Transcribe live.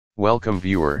Welcome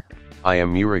viewer, I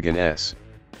am Murugan S.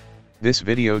 This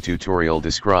video tutorial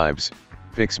describes,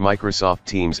 fix Microsoft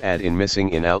Teams add-in missing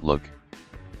in Outlook.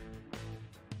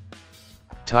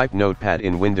 Type Notepad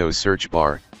in Windows search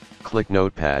bar, click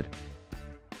Notepad.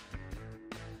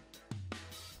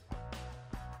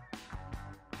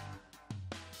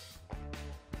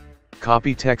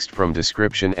 Copy text from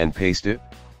description and paste it.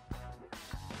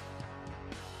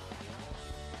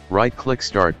 Right-click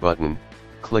Start button,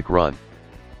 click Run.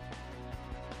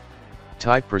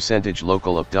 Type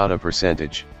 %local AppData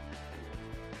 %.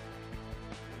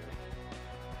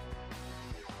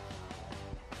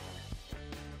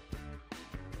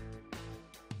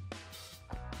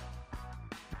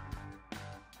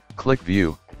 Click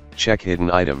View, check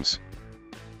Hidden Items.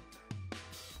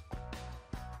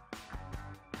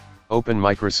 Open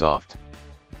Microsoft.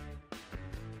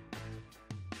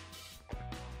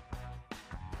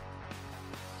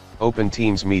 Open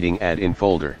TeamsMeetingAddin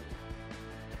folder.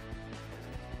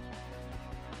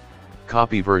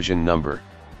 Copy version number.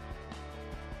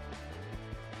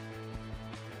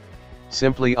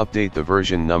 Simply update the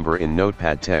version number in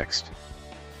Notepad text.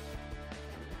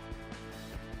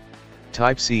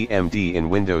 Type CMD in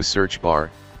Windows search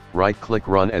bar, right-click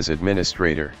Run as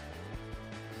administrator.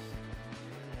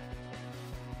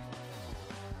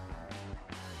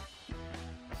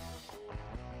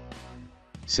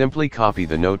 Simply copy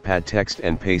the Notepad text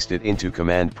and paste it into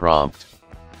command prompt.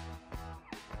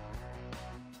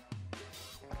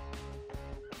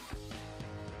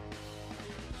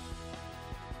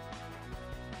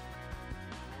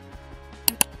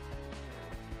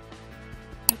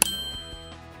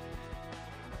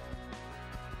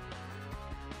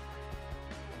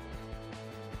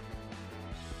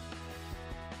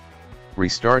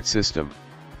 Restart system.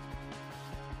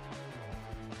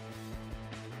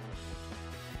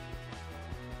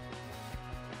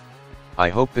 I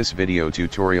hope this video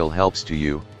tutorial helps to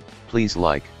you. Please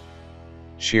like,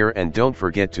 share and don't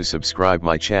forget to subscribe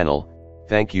my channel.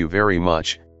 Thank you very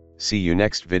much. See you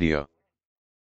next video.